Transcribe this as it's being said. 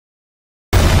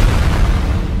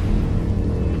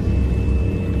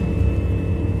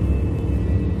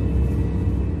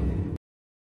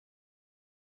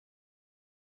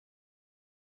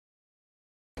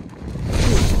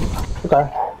Okay.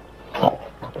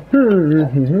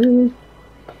 Hmm.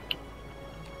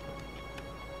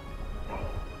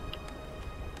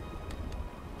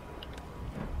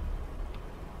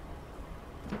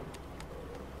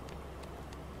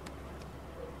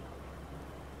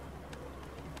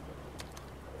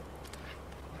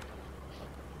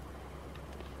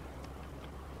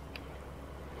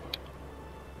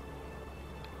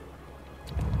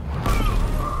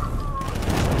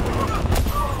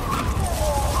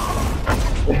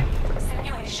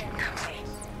 Simulation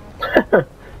complete.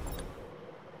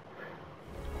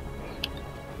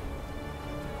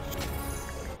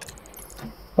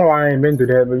 Oh, I ain't been through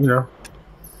that, but you know.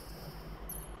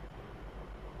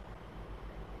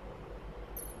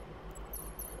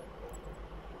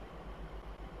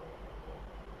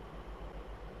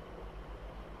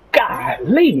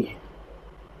 Golly.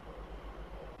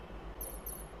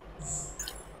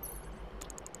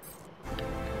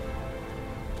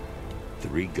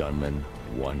 3 gunmen,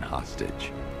 1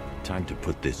 hostage. Time to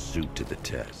put this suit to the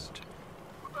test.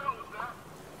 What the hell is that?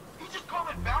 You just call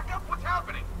it backup? What's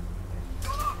happening?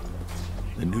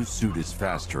 The new suit is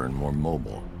faster and more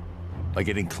mobile. By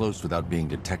getting close without being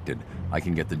detected, I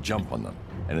can get the jump on them,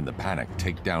 and in the panic,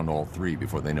 take down all 3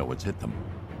 before they know what's hit them.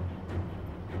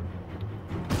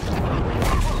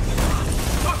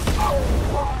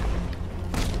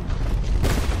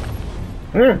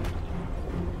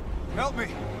 Help me!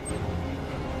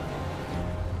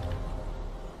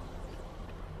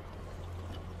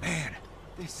 Man,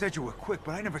 they said you were quick,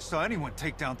 but I never saw anyone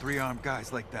take down 3 armed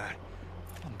guys like that.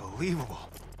 Unbelievable.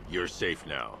 You're safe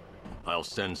now. I'll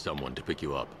send someone to pick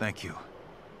you up. Thank you.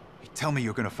 You tell me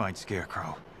you're gonna find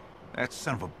Scarecrow. That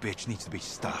son of a bitch needs to be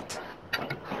stopped.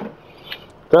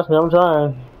 Trust me, I'm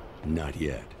trying. Not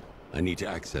yet. I need to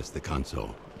access the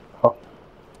console. Oh.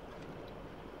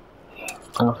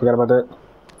 I forgot about that.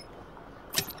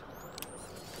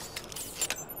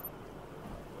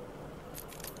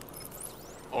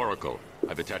 Oracle,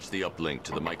 I've attached the uplink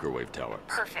to the microwave tower.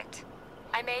 Perfect.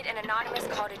 I made an anonymous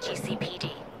call to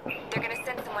GCPD. They're gonna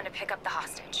send someone to pick up the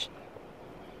hostage.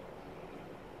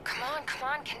 Come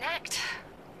on, connect.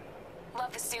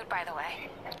 Love the suit, by the way.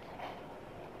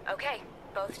 Okay,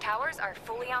 both towers are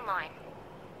fully online.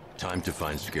 Time to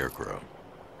find Scarecrow.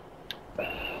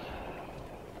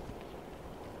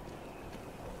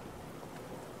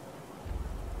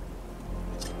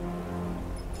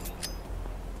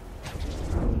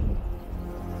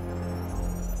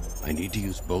 I need to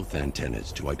use both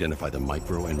antennas to identify the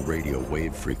micro and radio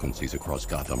wave frequencies across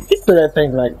Gotham. He threw that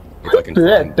thing like, If I can threw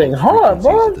that find thing both hard,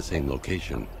 frequencies boy. at the same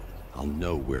location, I'll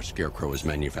know where Scarecrow is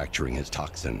manufacturing his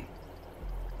toxin.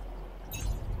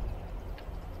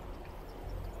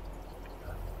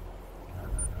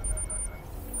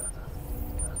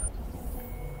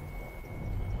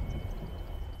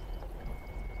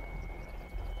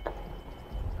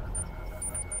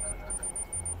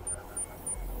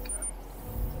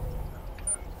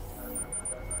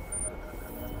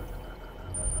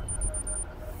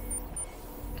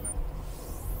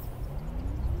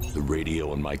 The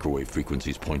radio and microwave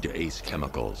frequencies point to Ace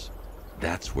Chemicals.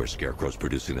 That's where Scarecrow's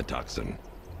producing the toxin.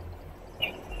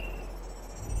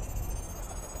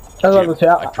 I was about to say,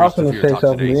 I was traced the gonna fear say toxin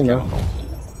something, to Ace you know.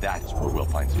 Chemicals. That's where we'll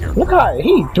find Scarecrow. Look how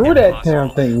he threw that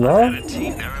damn thing, I've bro. had a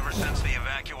team there ever since the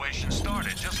evacuation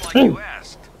started, just like Hmm. you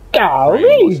asked. Ray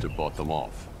Golly. must have bought them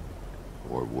off.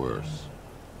 Or worse.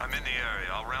 I'm in the area.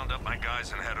 I'll round up my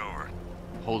guys and head over.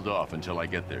 Hold off until I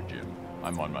get there, Jim.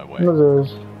 I'm on my way. What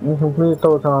is this? Incomplete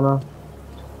thought counter.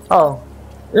 Oh.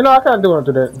 You know, I can't do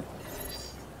into that.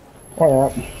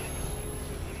 Alright.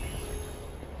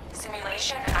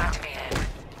 Simulation activated.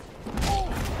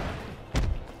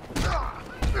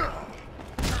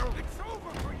 It's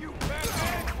over for you,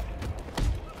 Batman!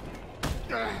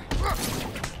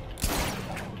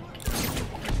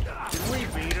 Did we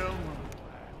beat him?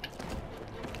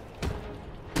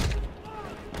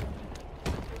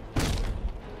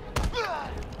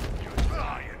 You're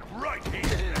lying right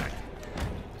here, Jack.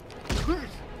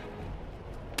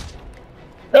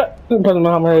 Yeah, didn't put him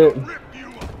on my head. Rip you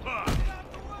apart.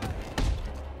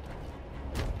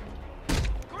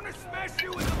 Gonna smash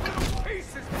you into little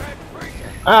pieces, Red Freak.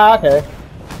 Ah, okay.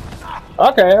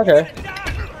 Okay.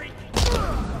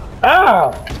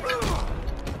 Ah!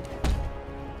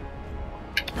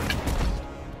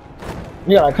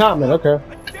 You got a comment, okay.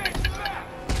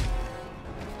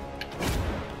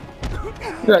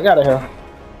 Get out of here.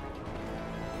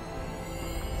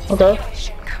 Okay.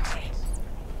 Simulation complete.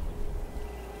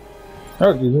 That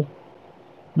was easy.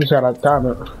 Just got a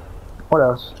comment. What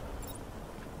else?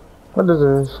 What is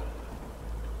this?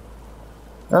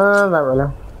 Not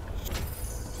really.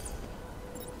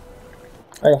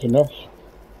 I got enough.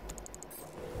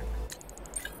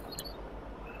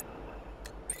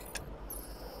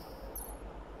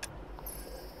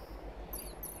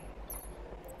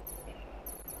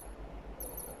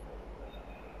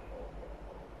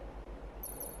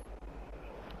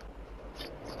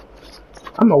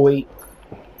 I'm gonna wait.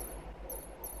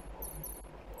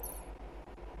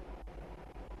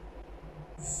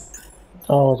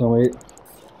 Oh, I was gonna wait.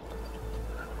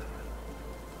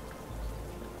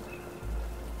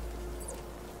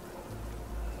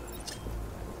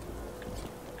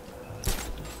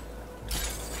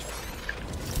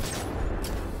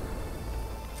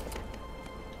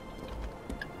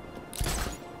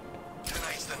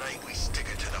 Tonight's the night we stick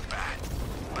it to the bat.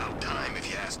 About time, if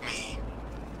you ask me.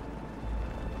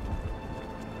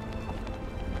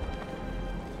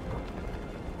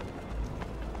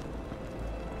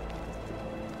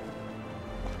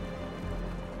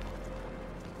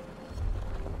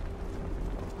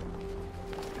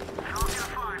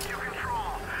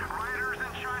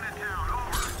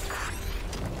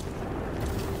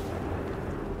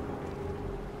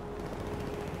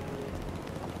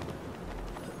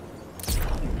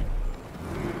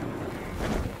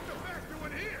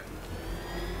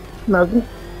 Nothing.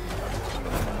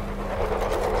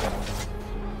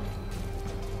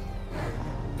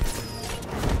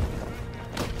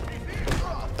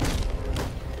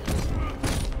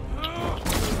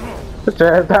 Put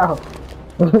your ass down.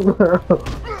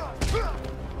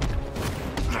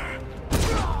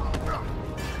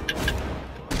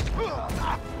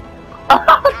 I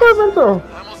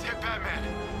almost hit Batman.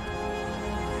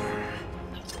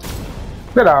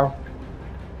 Get out.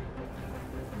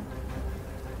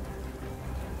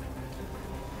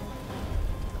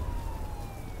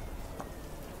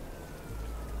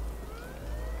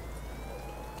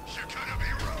 You're gonna be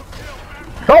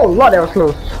rough. Oh, Lord, that was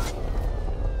close.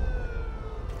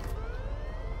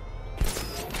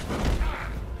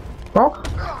 Oh.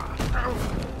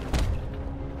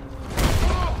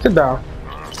 Sit down.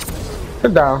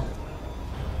 Sit down.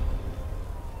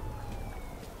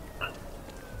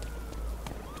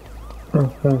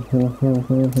 Nice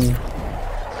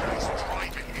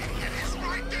driving, idiot. It's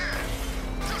right there.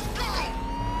 Just go.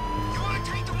 You wanna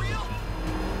take the wheel?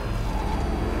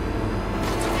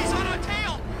 He's on our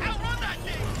tail. Outrun that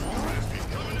thing. He's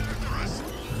coming after us.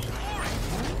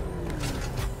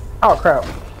 Oh crap.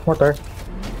 What the?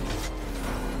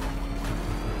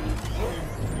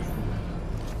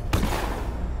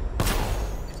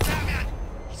 Batman,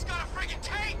 he's got a friggin'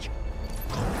 tank.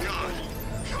 Oh God.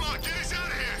 Come on, get us out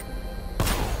of here.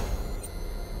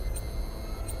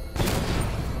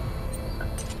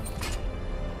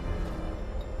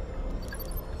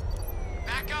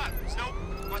 Back up, Snoop.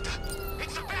 What the?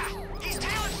 It's the bat. He's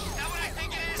tailing. Is that what I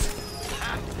think it is?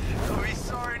 I'll be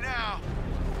sorry now.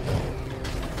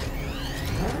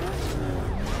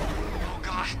 Oh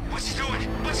God, what's he doing?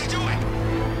 What's he doing?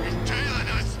 He's tailing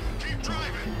us. Keep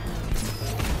driving.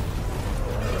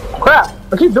 Crap!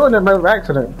 I keep doing that by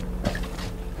accident.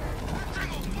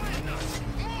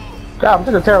 God, I'm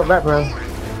such a terrible Batman.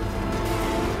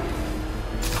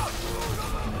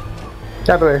 Get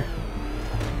out of the way.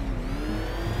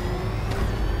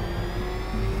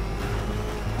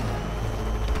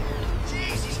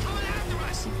 Jeez, he's coming after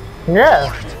us.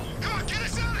 Yeah. Come on, get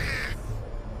us out of here.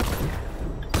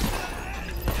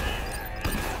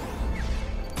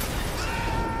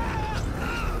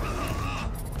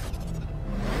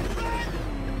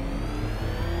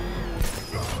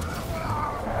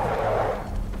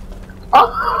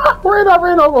 Oh, where did I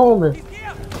ran over homie?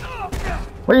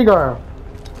 Where you going?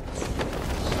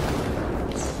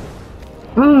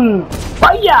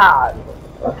 Fire!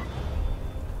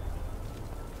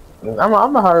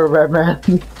 I'm a hard Batman.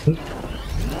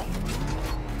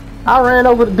 I ran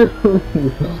over the dude.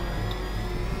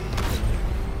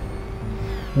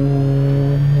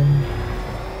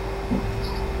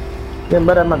 Getting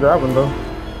better at my driving though.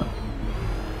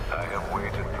 I have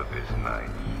waited for this night,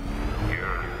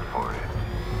 yearned for it.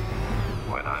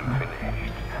 When I'm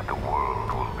finished, the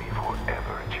world will be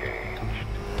forever changed.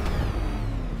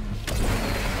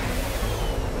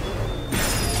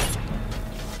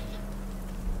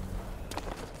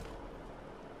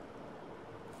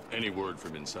 Any word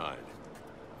from inside?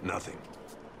 Nothing.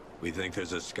 We think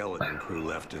there's a skeleton crew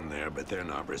left in there, but they're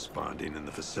not responding and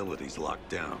the facility's locked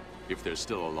down. If they're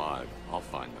still alive, I'll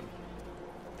find them.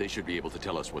 They should be able to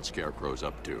tell us what Scarecrow's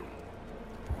up to.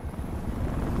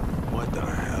 What the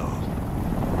hell?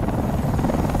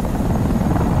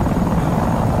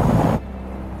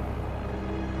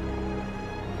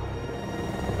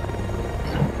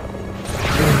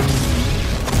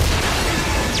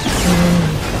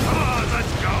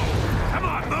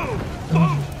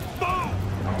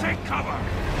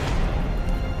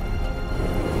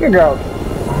 You go.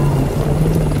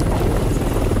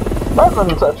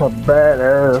 Malcolm's such a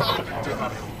badass.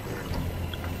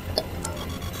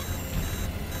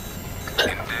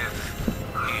 In death,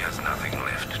 he has nothing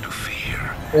left to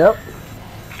fear. Yep.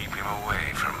 Keep him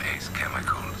away from Ace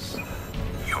Chemicals.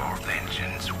 Your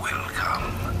vengeance will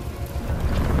come.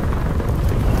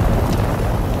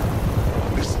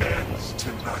 This ends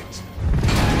tonight.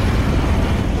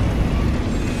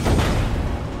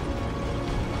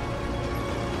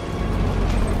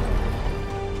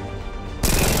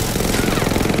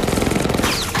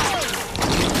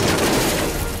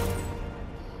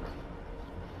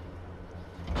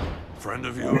 Friend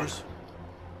of yours?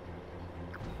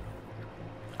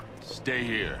 Stay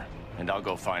here, and I'll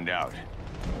go find out.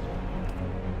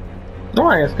 No,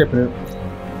 I ain't skipping it.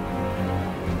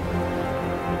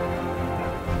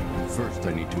 First,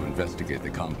 I need to investigate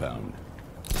the compound.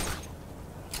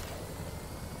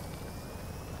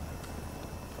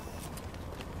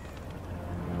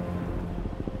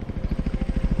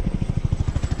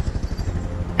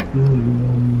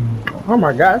 Oh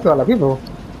my god, that's a lot of people.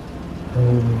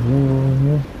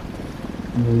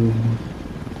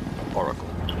 Oracle,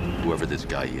 whoever this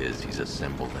guy is, he's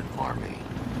assembled an army.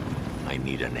 I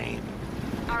need a name.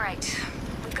 Alright,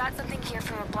 we've got something here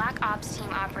from a Black Ops team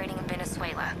operating in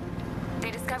Venezuela.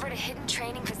 They discovered a hidden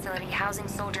training facility housing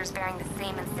soldiers bearing the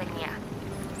same insignia.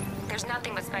 There's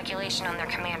nothing but speculation on their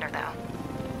commander, though.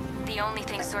 The only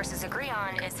thing sources agree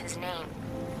on is his name.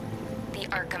 The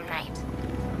Arkham Knight.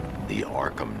 The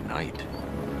Arkham Knight.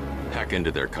 Hack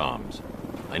into their comms.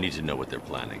 I need to know what they're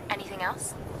planning. Anything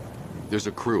else? There's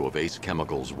a crew of Ace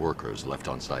Chemicals workers left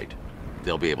on site.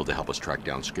 They'll be able to help us track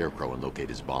down Scarecrow and locate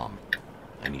his bomb.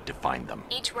 I need to find them.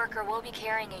 Each worker will be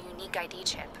carrying a unique ID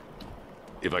chip.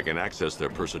 If I can access their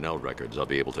personnel records, I'll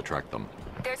be able to track them.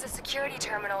 There's a security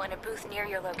terminal in a booth near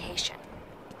your location.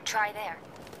 Try there.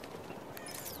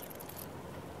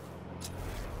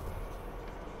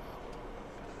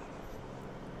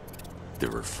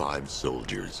 There are 5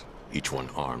 soldiers, each one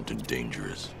armed and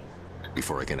dangerous.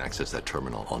 Before I can access that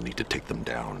terminal, I'll need to take them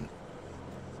down.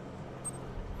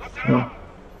 Listen up!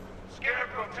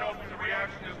 Scarecrow tells me the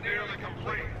reaction is nearly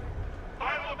complete.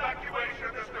 Final evacuation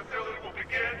of this facility will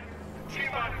begin in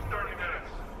T-minus 30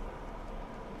 minutes.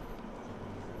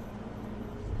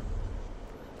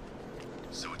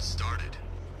 So it started.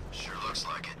 Sure looks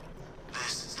like it.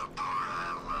 This is the part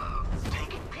I love.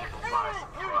 Taking people by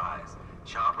surprise.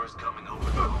 Choppers coming over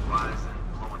the horizon,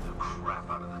 blowing the crap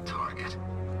out of the target.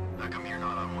 How come you're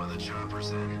not on one of the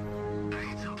choppers then?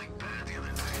 I ate something bad the other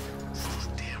night. Those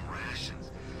damn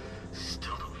rations.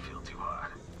 Still don't feel too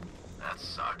hot. That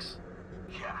sucks.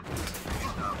 Yeah.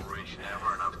 Biggest operation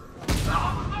ever and I'm...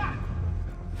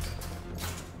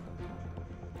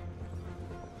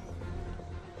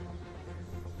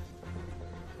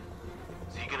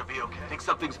 Is he gonna be okay? I think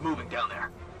something's moving down there.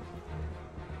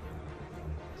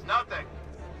 It's nothing.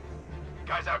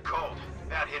 Guy's out cold.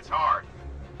 That hits hard.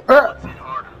 Let's hit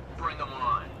harder. Bring them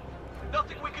on.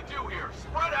 Nothing we can do here.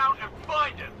 Spread out and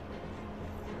find him.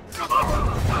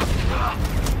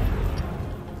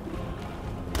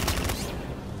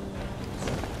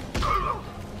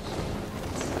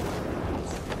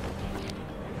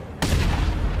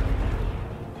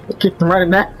 Kick them right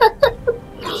in there.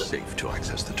 It's safe to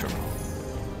access the terminal.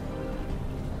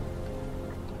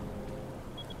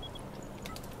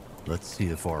 Let's see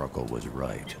if Oracle was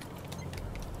right.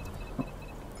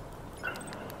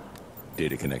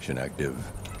 Data connection active.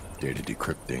 Data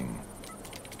decrypting.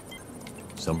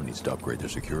 Someone needs to upgrade their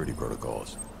security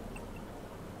protocols.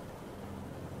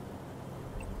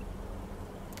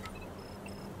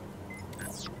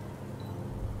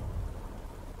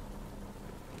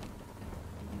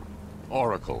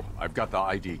 Oracle, I've got the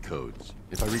ID codes.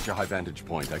 If I reach a high vantage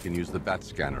point, I can use the bat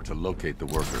scanner to locate the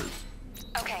workers.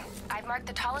 Okay, I've marked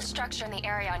the tallest structure in the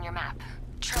area on your map.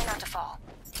 Try not to fall.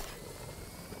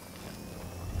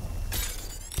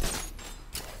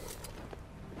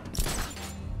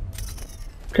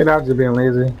 Okay, now just being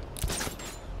lazy.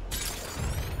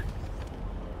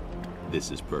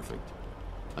 This is perfect.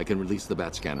 I can release the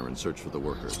bat scanner and search for the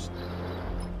workers.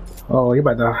 Oh, you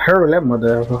about to hurry that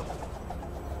motherfucker.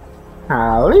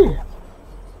 Howdy.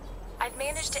 I've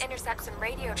managed to intercept some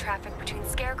radio traffic between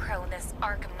Scarecrow and this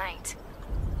Arkham Knight.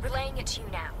 Relaying it to you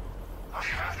now. I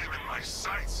had him in my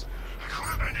sights. I could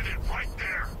have ended it right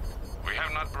there. We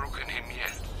have not broken him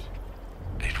yet.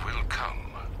 It will come.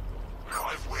 Now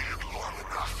I've waited long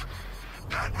enough.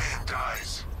 Batman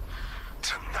dies.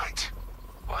 Tonight.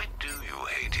 Why do you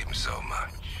hate him so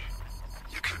much?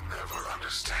 You can never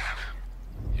understand.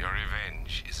 Your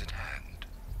revenge is at hand.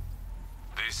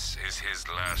 This is his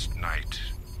last night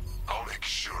I'll make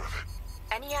sure of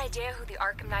it. Any idea who the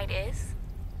Arkham Knight is?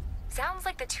 Sounds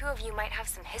like the two of you might have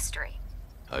some history.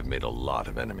 I've made a lot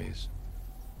of enemies.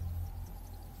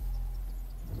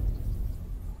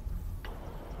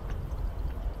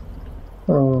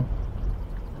 Oh.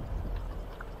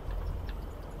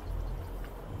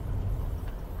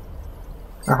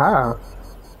 Aha.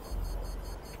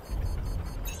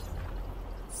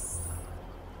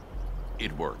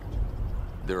 It worked.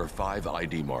 There are 5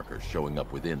 ID markers showing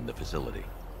up within the facility.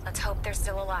 Let's hope they're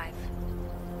still alive.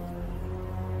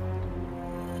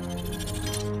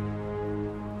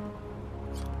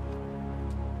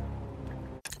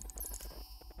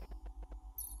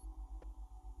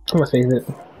 I'm gonna save it.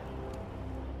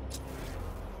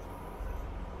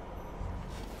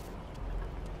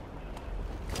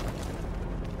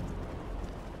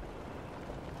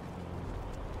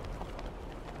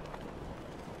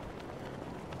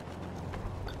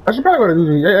 I should probably go to do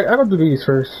these. I go do these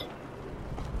first.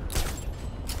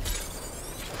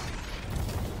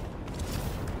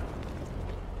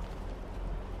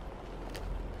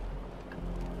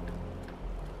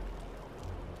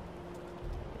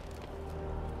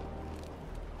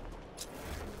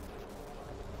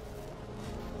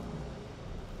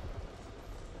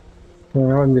 Yeah,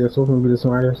 I wouldn't be the source, be the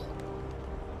smartest.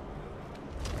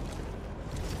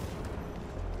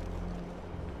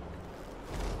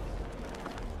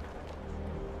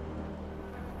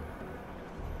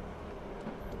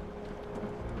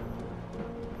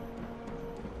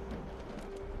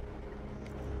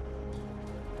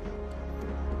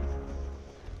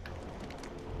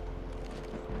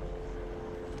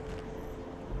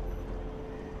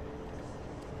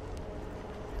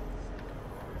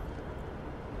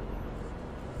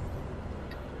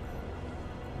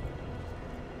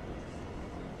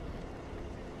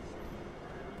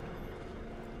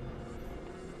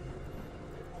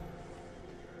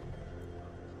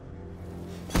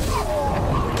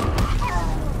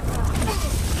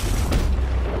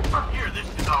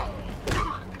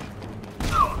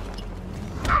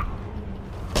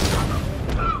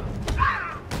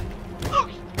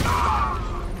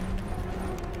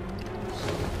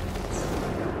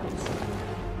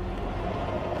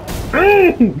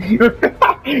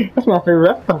 That's my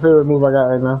favorite. That's my favorite move I got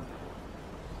right now.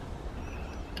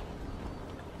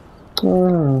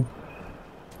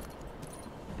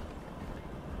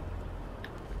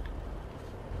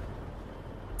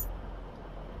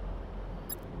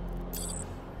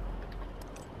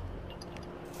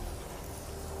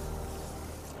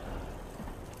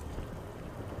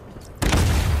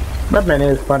 Batman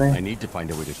is funny. I need to find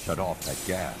a way to shut off that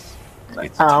gas.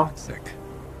 It's Ow. toxic.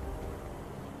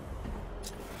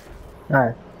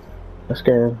 Alright. I'm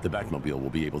scared. The Batmobile will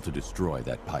be able to destroy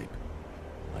that pipe.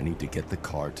 I need to get the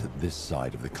car to this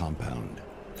side of the compound.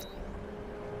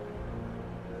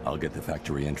 I'll get the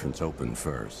factory entrance open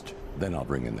first, then I'll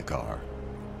bring in the car.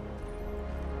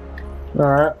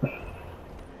 Alright.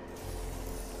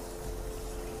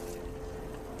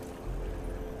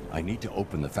 I need to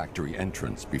open the factory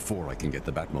entrance before I can get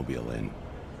the Batmobile in.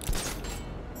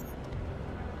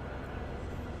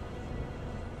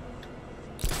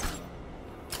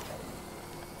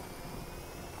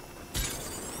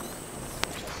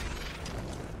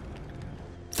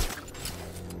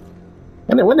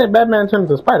 And then when did Batman turn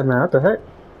into Spider-Man? What the heck?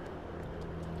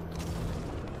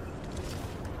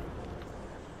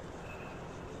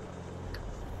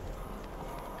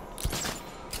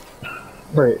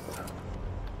 Wait.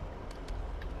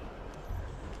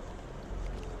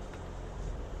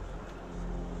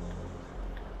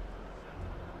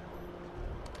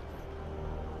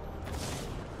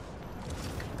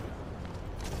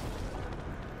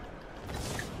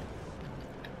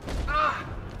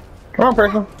 Come on,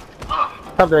 person.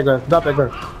 Stop that gun. Stop that gun.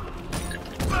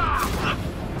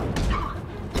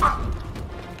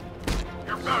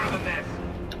 You're better than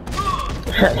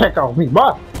this. Heck off me,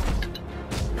 boss.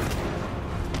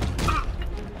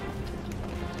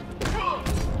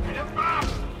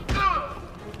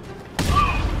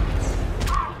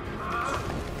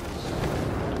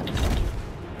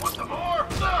 Want some more?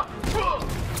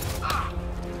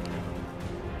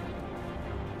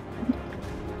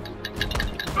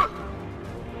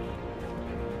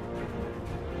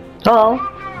 Hello.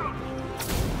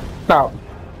 Stop.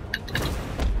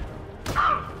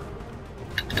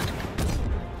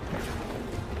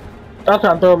 I'm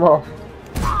trying to throw him off.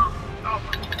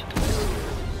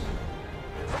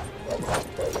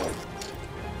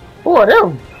 Who are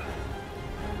them?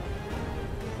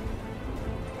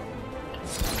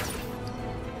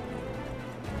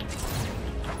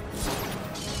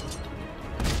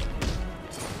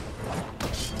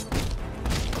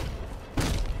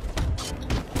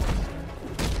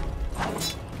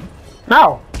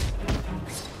 How?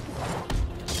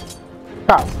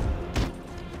 How?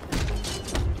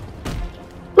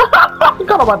 You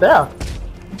got about there.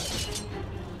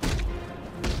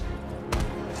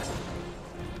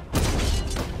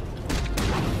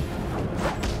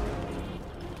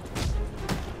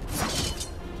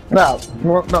 No,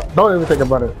 don't even think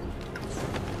about it.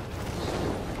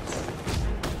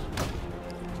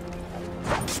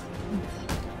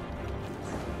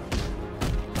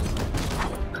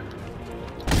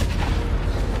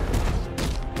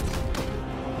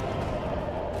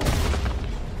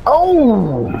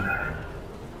 Oh!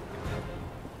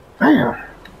 Damn.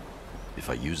 If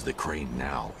I use the crane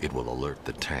now, it will alert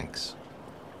the tanks.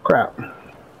 Crap.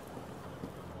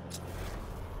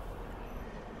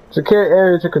 Secure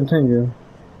area to continue.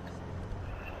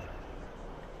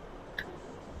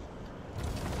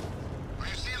 Are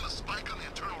you seeing the spike on the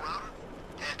internal router?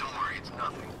 Yeah, don't worry, it's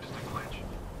nothing. Just a glitch.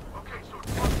 Okay, so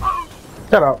it's...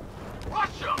 Shut up.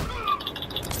 Russia!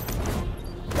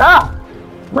 Ah!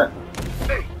 What?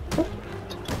 Hey!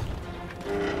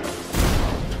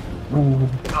 Mm.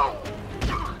 No!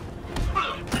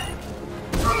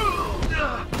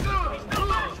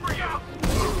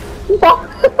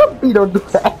 You don't do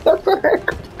that.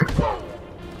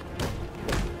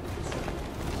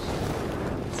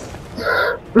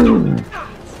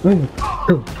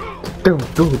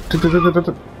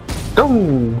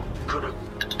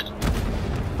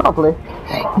 Probably.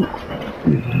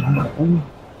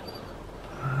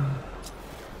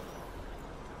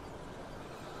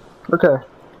 Okay.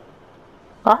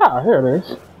 Aha, here it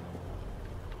is.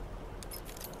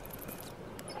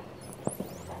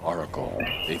 Oracle,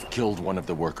 they've killed one of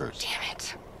the workers. Damn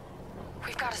it.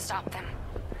 We've got to stop them.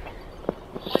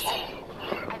 Listen,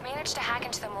 I've managed to hack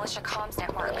into the militia comms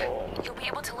network. You'll be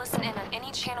able to listen in on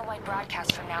any channel-wide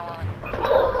broadcast from now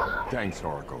on. Thanks,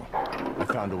 Oracle. I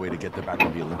found a way to get the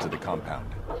Batmobile into the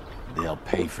compound. They'll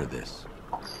pay for this.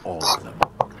 All of them.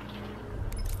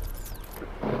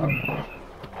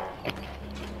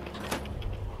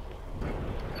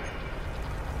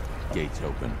 Gates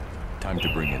open. Time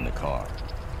to bring in the car.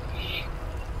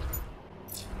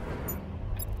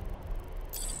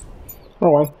 Oh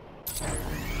well.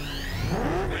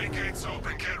 Main gates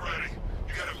open, get ready.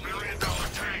 You got $1 million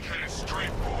tank headed straight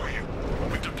for you.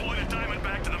 We've deployed a diamond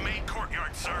back to the main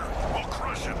courtyard, sir. We'll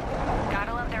crush it.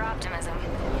 Gotta love their optimism.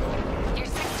 Your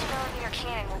 60mm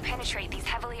cannon will penetrate these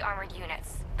heavily armored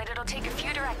units, but it'll take a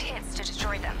few direct hits to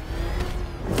destroy them.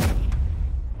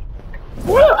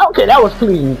 Well, okay, that was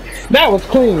clean. That was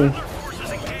clean.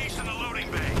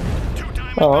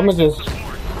 Oh, I'm gonna just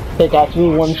take out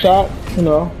you one shot, you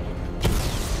know.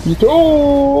 You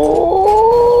oh!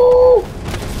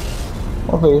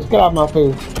 My face, get out my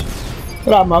face.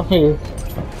 Get out my face.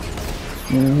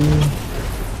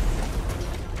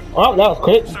 Oh, that was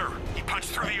quick. Sir, he punched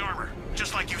through the armor,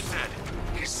 just like you said.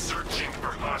 He's searching for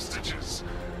hostages.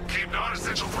 Keep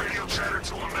non-essential radio chatter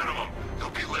to a minimum.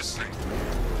 He'll be listening.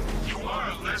 You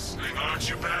are listening, aren't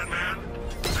you, Batman?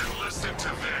 Then listen to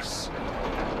this.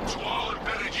 To all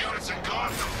embedded units in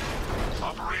Gotham,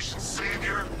 Operation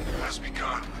Savior has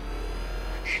begun.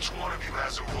 Each one of you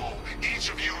has a role. Each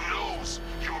of you knows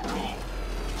your role.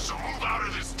 So move out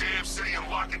of this damn city and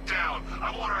lock it down.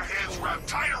 I want our hands wrapped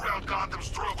tight around Gotham's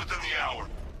throat within the hour.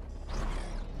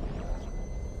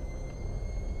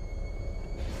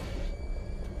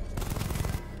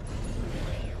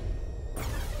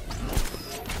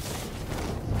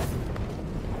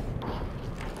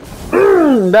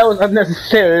 That was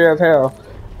unnecessary as hell.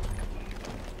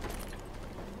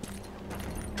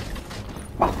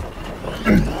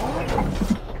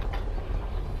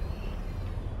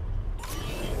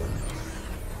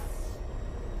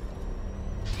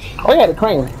 Oh yeah, the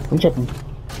crane. I'm tripping.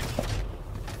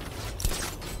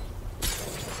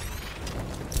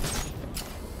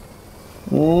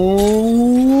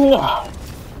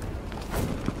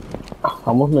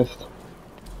 Almost missed.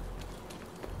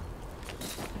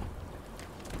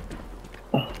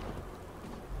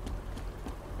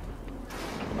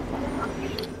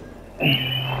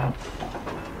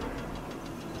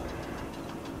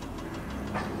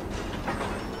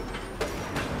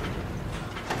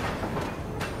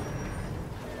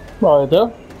 Right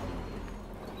there.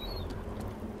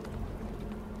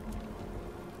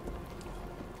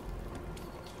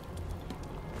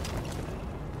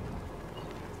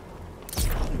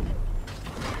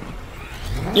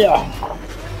 Yeah.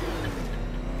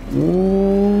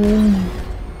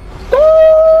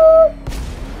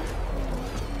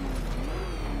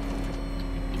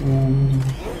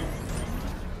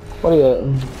 What are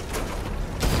you?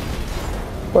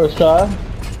 First try.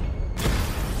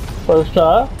 First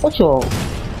try. What you want?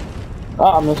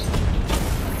 Oh, I missed.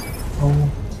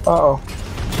 Uh-oh.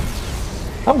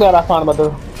 I'm glad I found about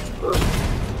the...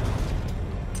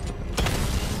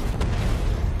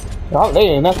 Y'all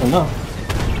laying nothing, no.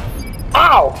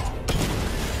 Ow!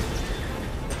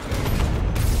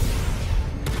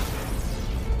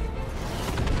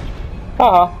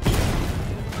 Uh-huh.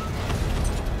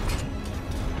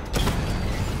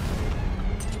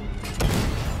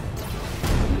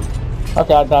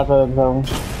 Okay, I got the zone.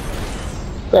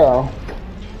 There.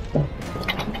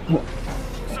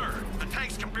 Sir, the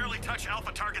tanks can barely touch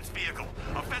Alpha Target's vehicle.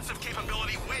 Offensive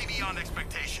capability way beyond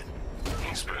expectation.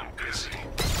 He's been busy.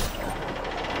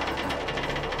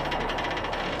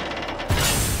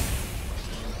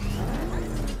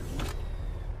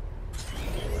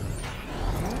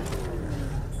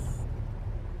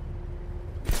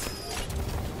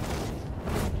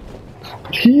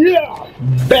 Yeah!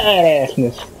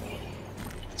 Badassness.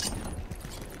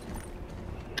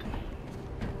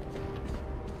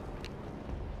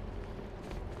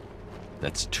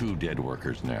 That's 2 dead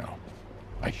workers now.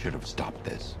 I should have stopped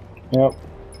this. Yep.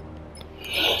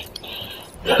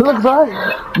 Look, sorry.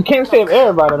 You can't save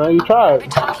everybody, man. You tried. I've been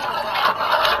talking with them.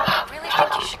 I really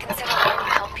think you should consider letting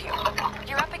me help you.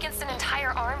 You're up against an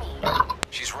entire army.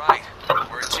 She's right.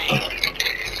 We're a team.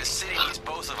 This city needs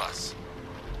both of us.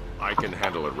 I can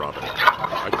handle it, Robin.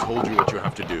 I told you what you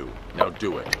have to do. Now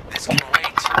do it. This can wait.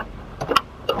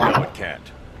 No, it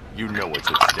can't. You know what's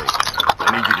at stake.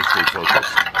 I need you to stay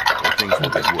focused, or things will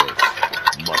get worse.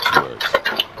 Much worse.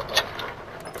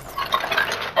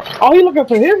 Oh, he looking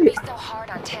for him. He's so hard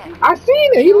on Tim. I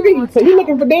seen it. He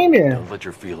looking for Damien. Don't let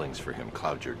your feelings for him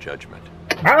cloud your judgment.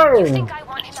 Oh. You think I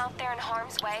want him out there in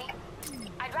harm's way?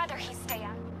 I'd rather he stay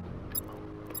out.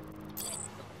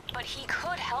 But he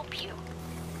could help you.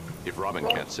 If Robin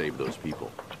can't save those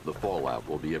people, the fallout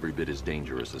will be every bit as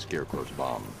dangerous as Scarecrow's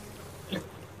bomb.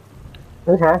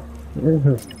 Okay.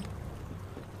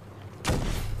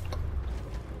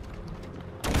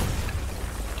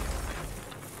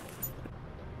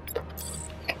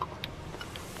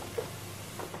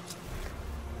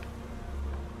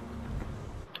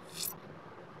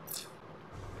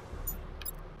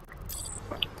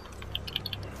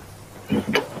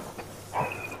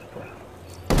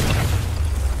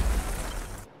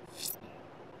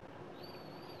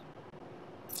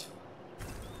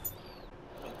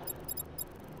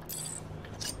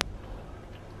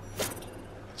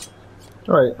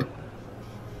 Right.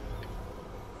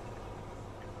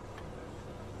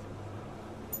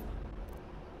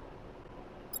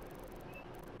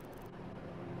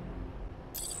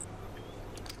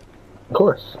 Of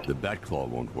course. The Batclaw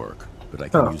won't work, but I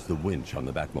can use the winch on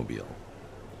the Batmobile.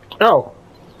 Oh.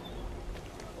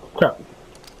 Crap.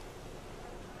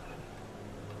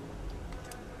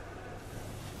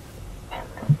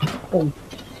 Oh.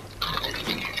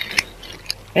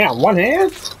 Damn, one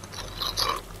hand?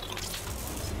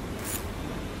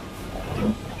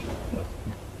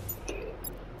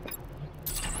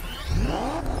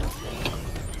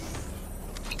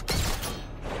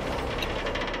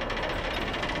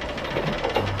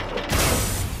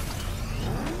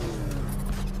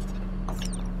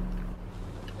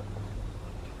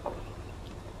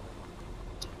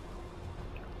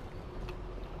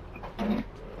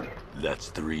 That's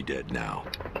 3 dead now.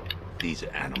 These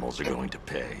animals are going to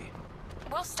pay.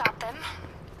 We'll stop them.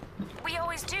 We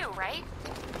always do, right?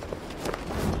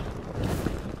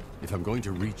 If I'm going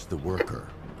to reach the worker,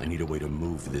 I need a way to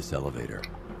move this elevator.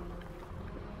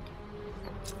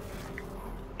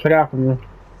 Check out from you.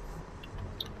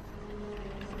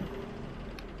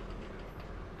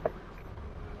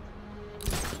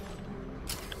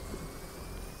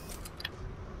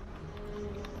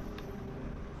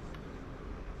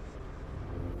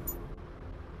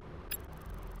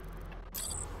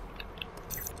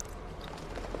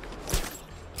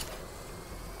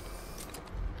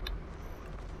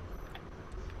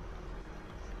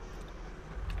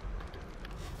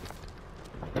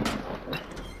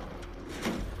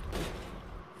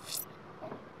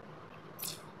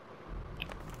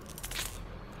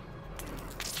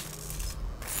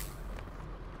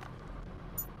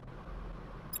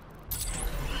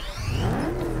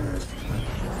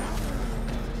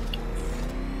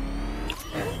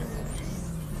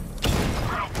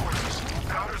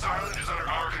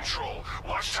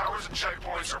 Watchtowers and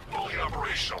checkpoints are fully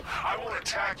operational. I want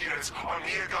attack units on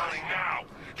Miagani now.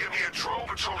 Give me a drone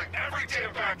patrolling every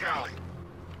damn back alley.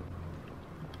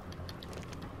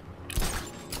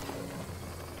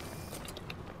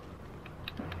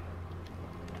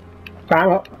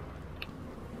 Time up.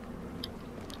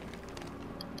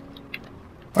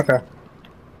 Okay.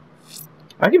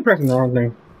 I keep pressing the wrong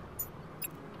thing.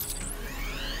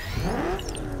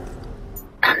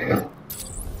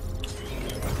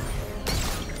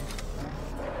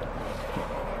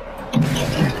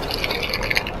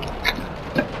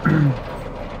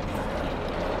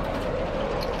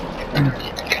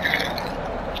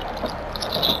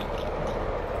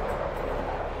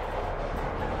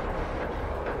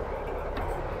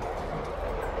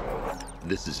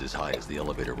 This is as high as the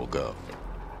elevator will go.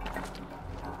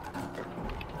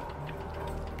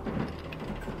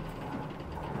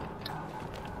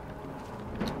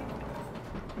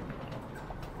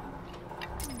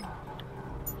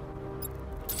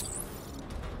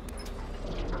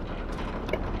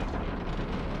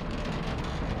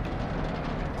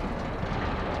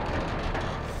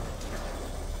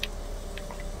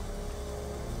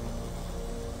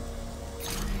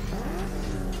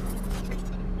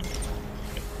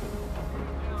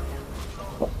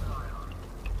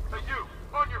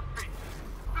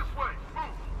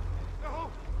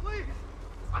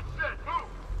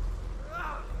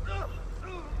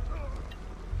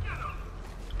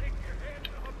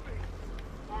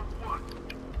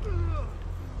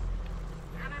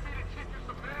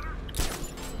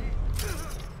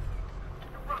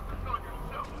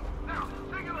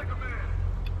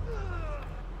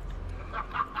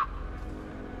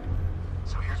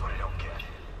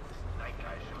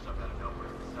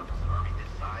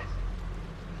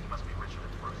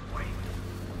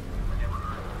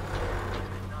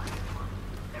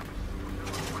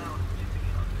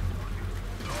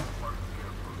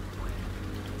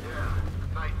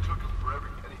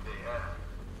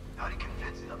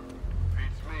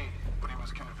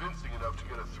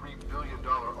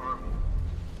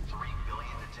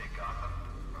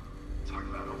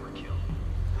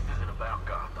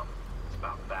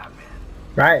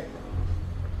 Right.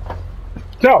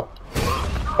 So,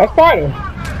 that's fine.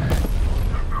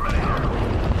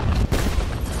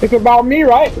 It's about me,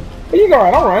 right? Where you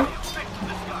going? Don't run.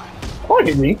 Don't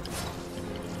hit me.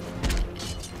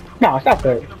 No, stop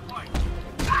that.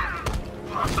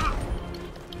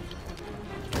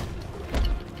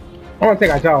 I want to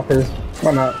take our job first.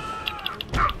 Why not?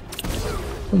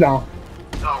 Sit down.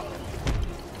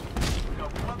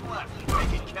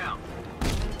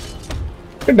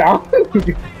 Sit down.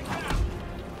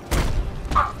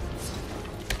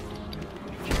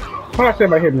 What I say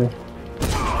about hitting me?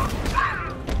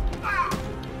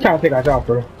 Trying to take our job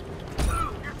first.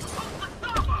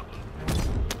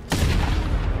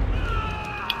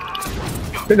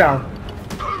 Sit down.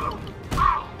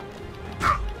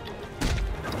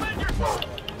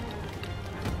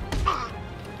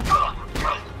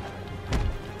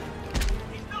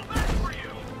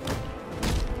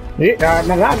 Yeah,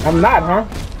 I'm not, huh?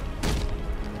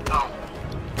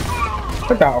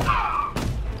 Sit down.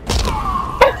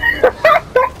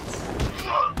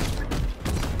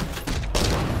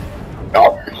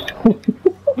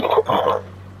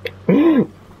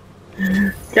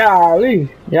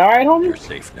 Golly. You alright, homie? You're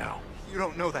safe now. You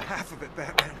don't know the half of it,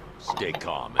 Batman. Stay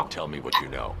calm and tell me what you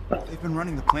know. They've been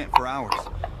running the plant for hours.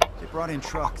 They brought in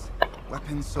trucks,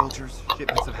 weapons, soldiers,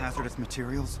 shipments of hazardous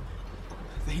materials.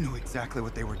 They knew exactly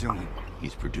what they were doing.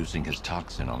 He's producing his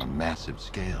toxin on a massive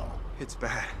scale. It's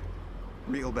bad.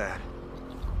 Real bad.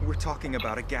 We're talking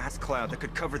about a gas cloud that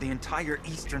could cover the entire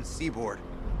eastern seaboard.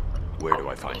 Where do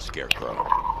I find Scarecrow?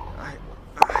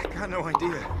 I got no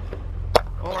idea.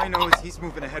 All I know is he's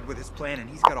moving ahead with his plan and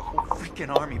he's got a whole freaking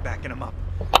army backing him up.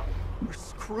 We're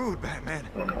screwed, Batman.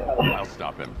 I'll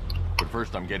stop him. But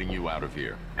first I'm getting you out of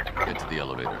here. Get to the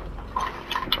elevator.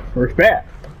 Respect.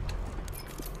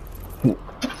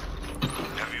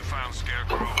 Have you found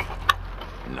Scarecrow?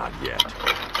 Not yet.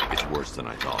 It's worse than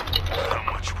I thought.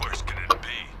 How much worse can it be?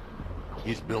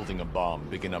 He's building a bomb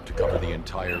big enough to cover the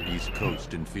entire East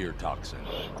Coast in fear toxin.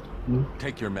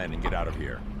 Take your men and get out of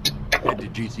here. Head to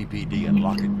GCPD and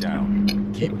lock it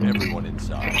down. Keep everyone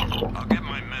inside. I'll get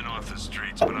my men off the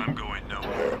streets, but I'm going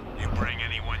nowhere. You bring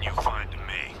anyone you find to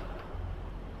me.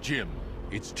 Jim,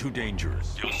 it's too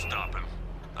dangerous. You'll stop him.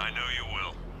 I know you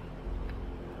will.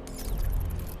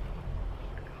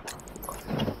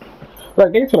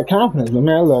 Look, thanks for the confidence, but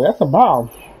man, look, that's a bomb.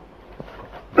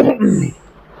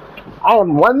 I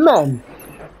am one man.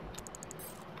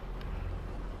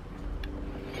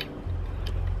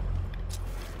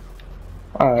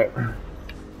 Alright.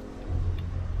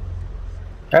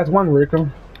 That's one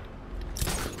victim.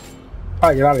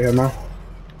 Alright, get out of here now.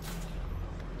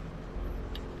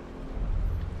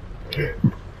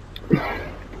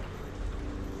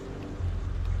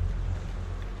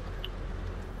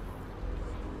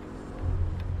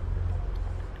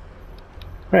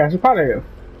 Yeah, she's part of here.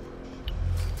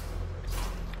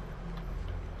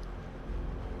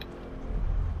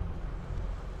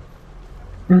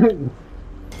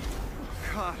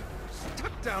 God,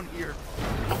 stuck down here.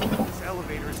 This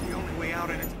elevator is the only way out,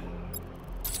 and it's...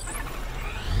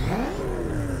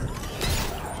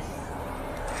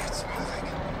 It's moving.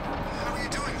 How are you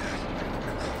doing that?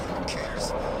 Who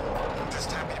cares? I'm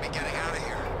just happy to be getting out of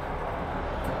here.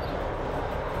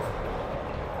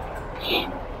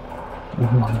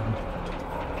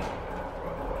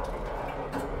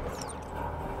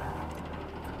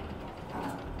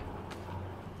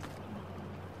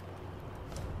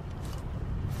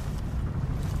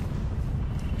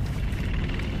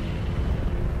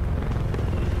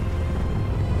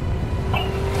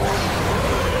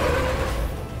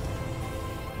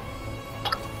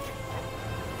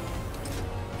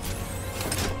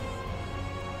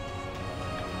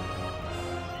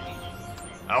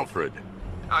 Alfred.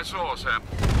 I saw, sir.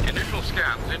 Initial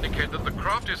scans indicate that the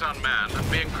craft is unmanned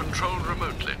and being controlled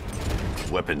remotely.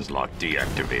 Weapons lock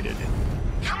deactivated.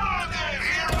 Come on then,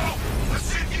 hero! Let's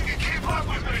see if you can keep up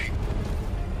with me!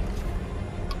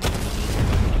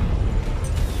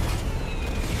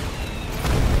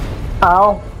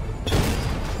 Ow.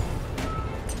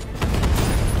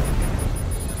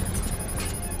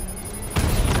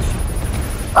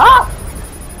 Ah!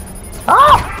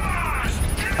 Ah!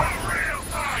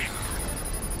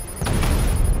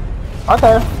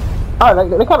 Okay. Alright,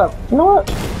 they kind of, you know what?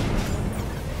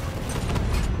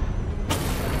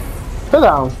 Sit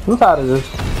down. I'm tired of this.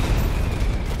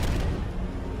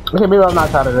 Okay, maybe I'm not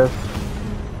tired of this.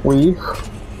 Weave.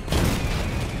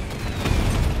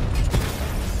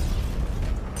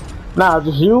 Nah,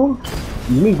 just you?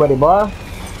 Me, buddy boy.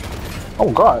 Oh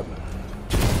god.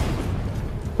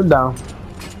 Sit down.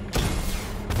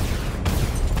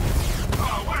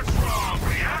 Oh, what's wrong?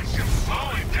 Reaction's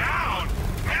slowing down!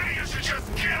 Maybe you should just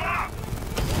give up!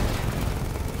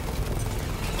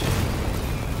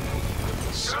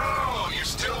 So, you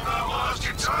still not lost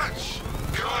your touch?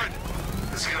 Good.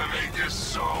 It's gonna make this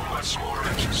so much more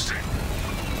interesting.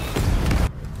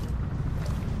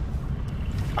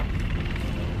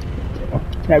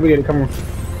 Yeah, we get it. Come on.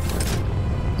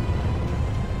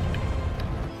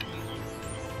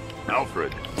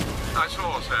 Alfred. I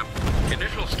saw, sir.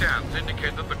 Initial scans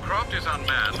indicate that the craft is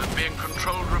unmanned and being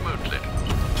controlled remotely.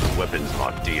 Weapons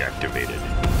lock deactivated.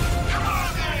 Come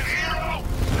on then, hero!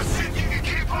 Let's see if you can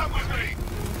keep up with me!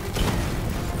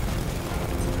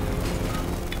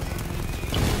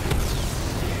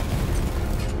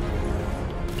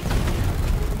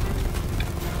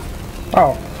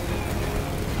 Oh.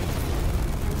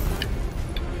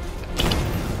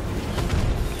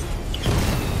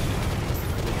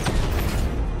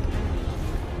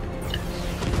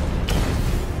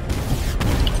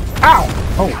 Ow!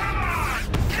 Oh.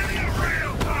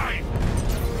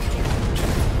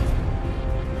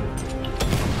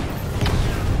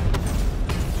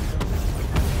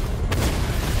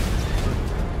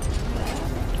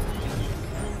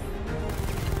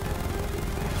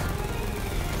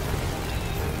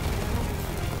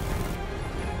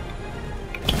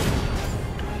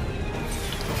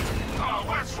 Oh,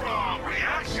 what's wrong?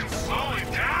 Reaction's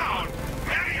slowing down!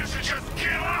 Maybe you should just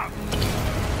give up!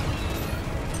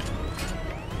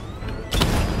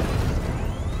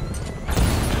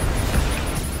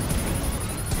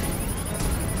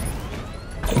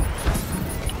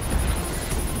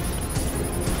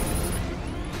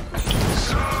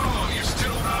 So, you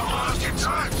still not lost your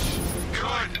touch?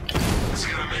 Good. It's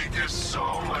gonna make this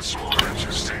so much more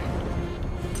interesting.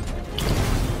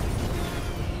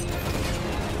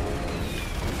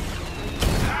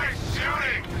 Nice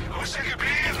shooting! I wish I could be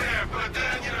in there, but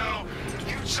then, you know,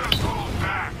 you just hold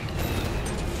back.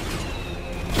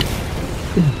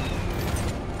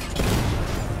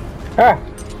 Ah.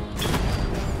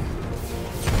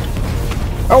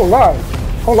 Oh Lord.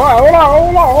 Oh Lord. Oh Lord.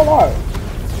 Oh Lord. Oh Lord.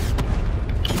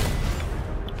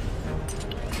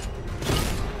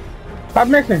 Stop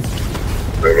missing.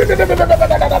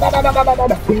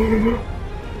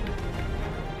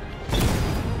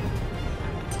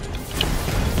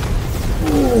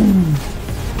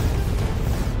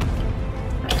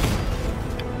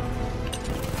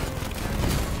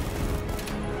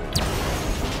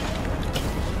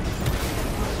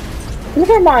 Look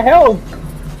at my health.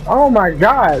 Oh my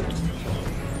god. You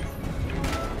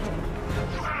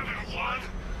haven't won.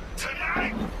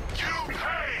 Tonight, you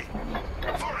pay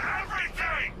for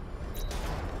everything!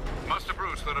 Master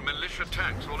Bruce, there are militia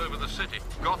tanks all over the city.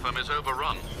 Gotham is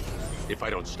overrun. If I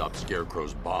don't stop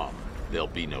Scarecrow's bomb, there'll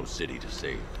be no city to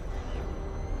save.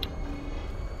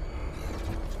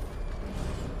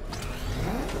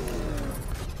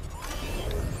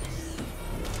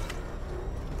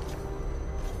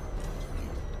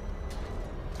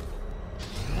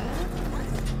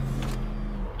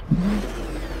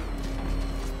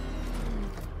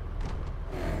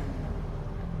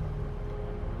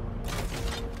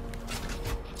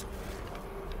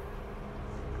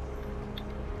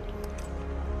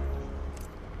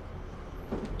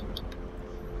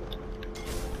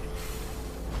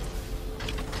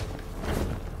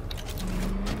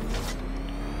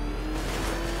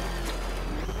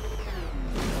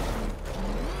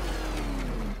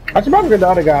 I should probably get the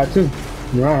other guy too.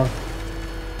 Wow.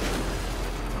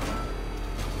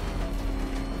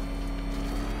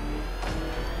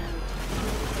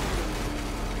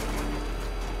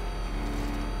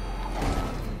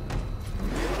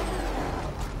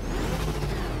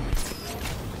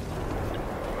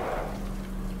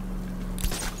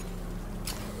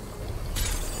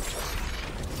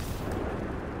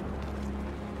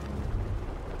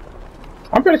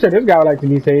 I'm pretty sure this guy would like to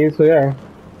be saved, so yeah.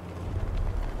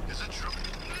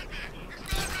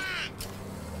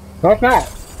 No, it's not.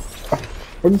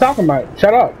 What are you talking about?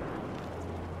 Shut up.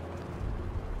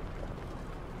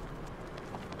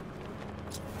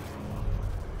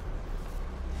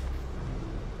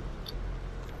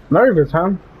 Nervous,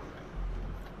 huh?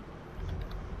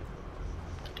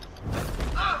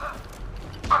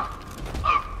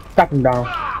 Stop him down.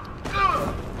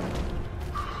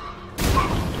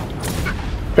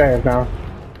 Stay it down.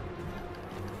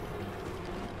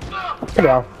 Put it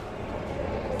down.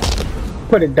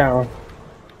 Put it down.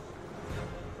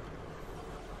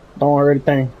 Don't worry the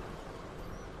thing.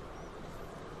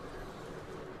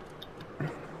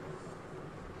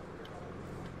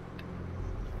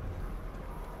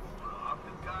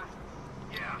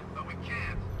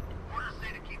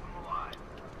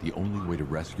 The only way to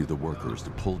rescue the worker is to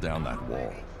pull down that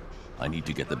wall. I need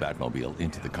to get the Batmobile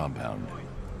into the compound.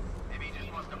 Maybe he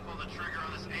just wants to pull the trigger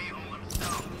on this a-hole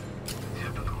himself.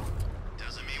 Typical.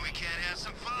 Doesn't mean we can't have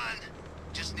some fun.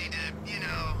 Just need to, you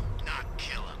know, not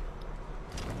kill him.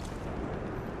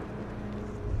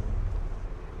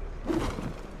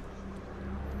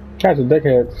 Catch the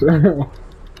dickheads.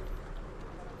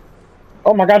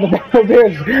 Oh my god, the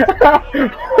Batmobile!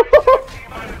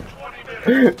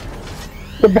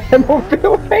 The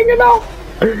Batmobile hanging out!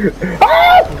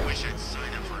 Ah! Wish I'd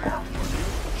sign up for it.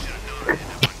 Should've known I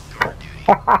had to put guard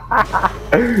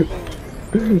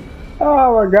duty.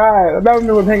 Oh my god, the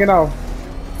Batmobile was hanging out.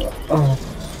 Oh.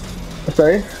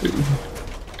 Sorry.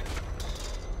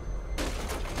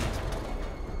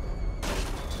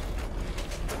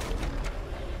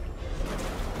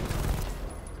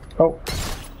 Oh.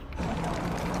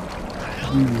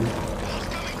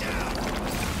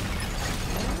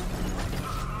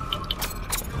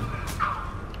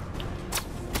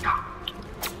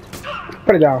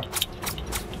 Put it down.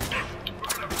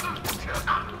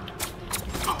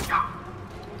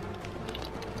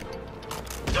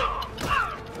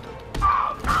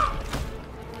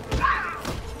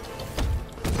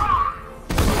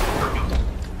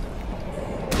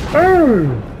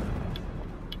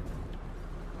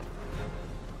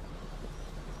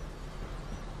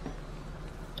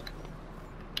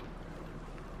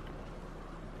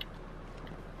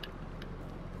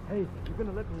 Hey, you're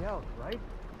gonna let me out, right?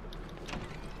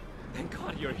 Thank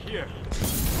God you're here.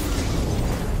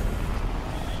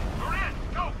 Moran,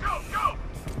 go, go, go!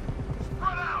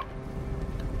 Run out!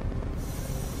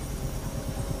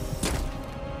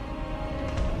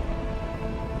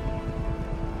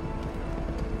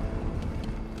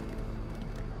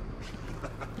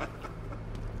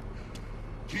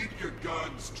 Keep your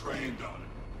guns trained on him.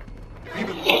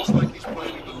 Even looks like he's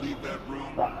planning to leave that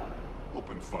room.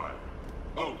 Open fire.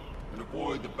 Oh, and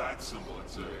avoid the bat symbol.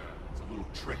 It's a little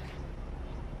trick.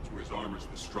 It's where his armor's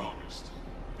the strongest.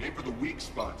 Aim for the weak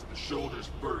spots at the shoulders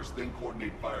first, then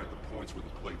coordinate fire at the points where the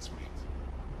plates meet.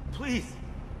 Please.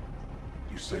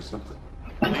 You say something?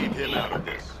 Leave him out of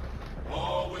this.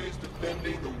 Always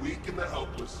defending the weak and the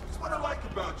helpless. That's what I like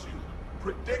about you.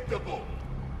 Predictable.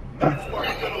 That's why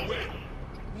you're gonna win.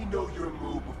 We know your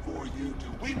move before you do.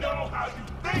 We know how you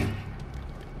think!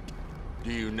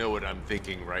 Do you know what I'm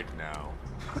thinking right now?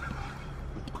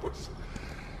 Of course.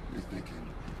 You're thinking,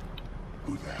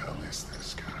 who the hell is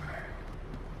this guy?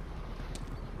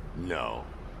 No.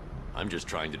 I'm just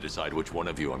trying to decide which one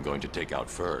of you I'm going to take out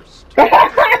first. We're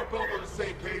both on the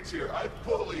same page here. I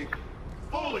fully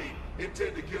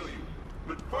intend to kill you.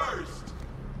 But first,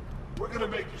 we're gonna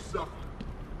make you suffer.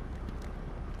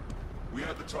 We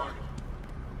have the target.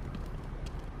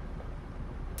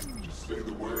 Just say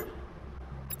the word.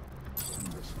 And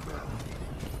this now,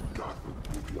 Gotham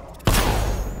will be ours.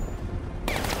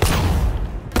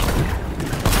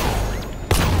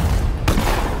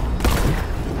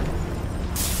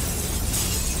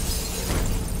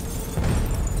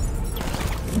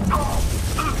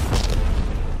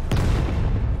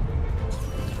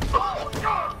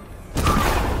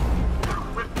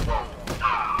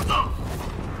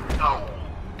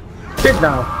 Sit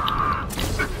down.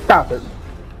 Stop it.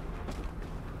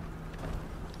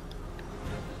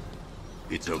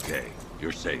 It's okay.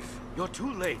 You're safe. You're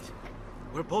too late.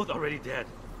 We're both already dead.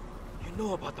 You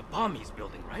know about the bomb he's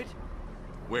building, right?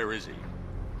 Where is he?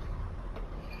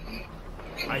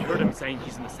 I heard him saying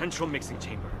he's in the central mixing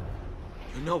chamber.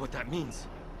 You know what that means?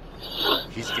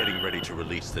 He's getting ready to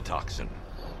release the toxin.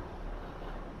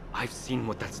 I've seen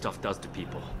what that stuff does to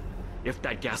people. If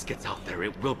that gas gets out there,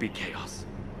 it will be chaos.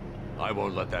 I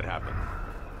won't let that happen.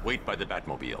 Wait by the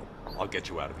Batmobile. I'll get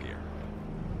you out of here.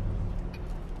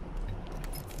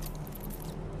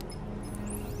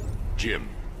 Jim,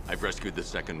 I've rescued the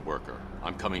second worker.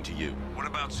 I'm coming to you. What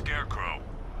about Scarecrow?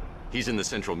 He's in the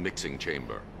central mixing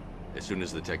chamber. As soon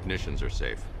as the technicians are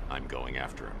safe, I'm going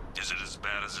after him. Is it as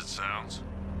bad as it sounds?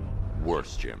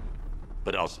 Worse, Jim.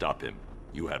 But I'll stop him.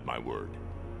 You have my word.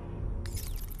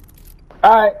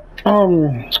 Alright,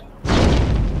 on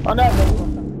that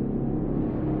note,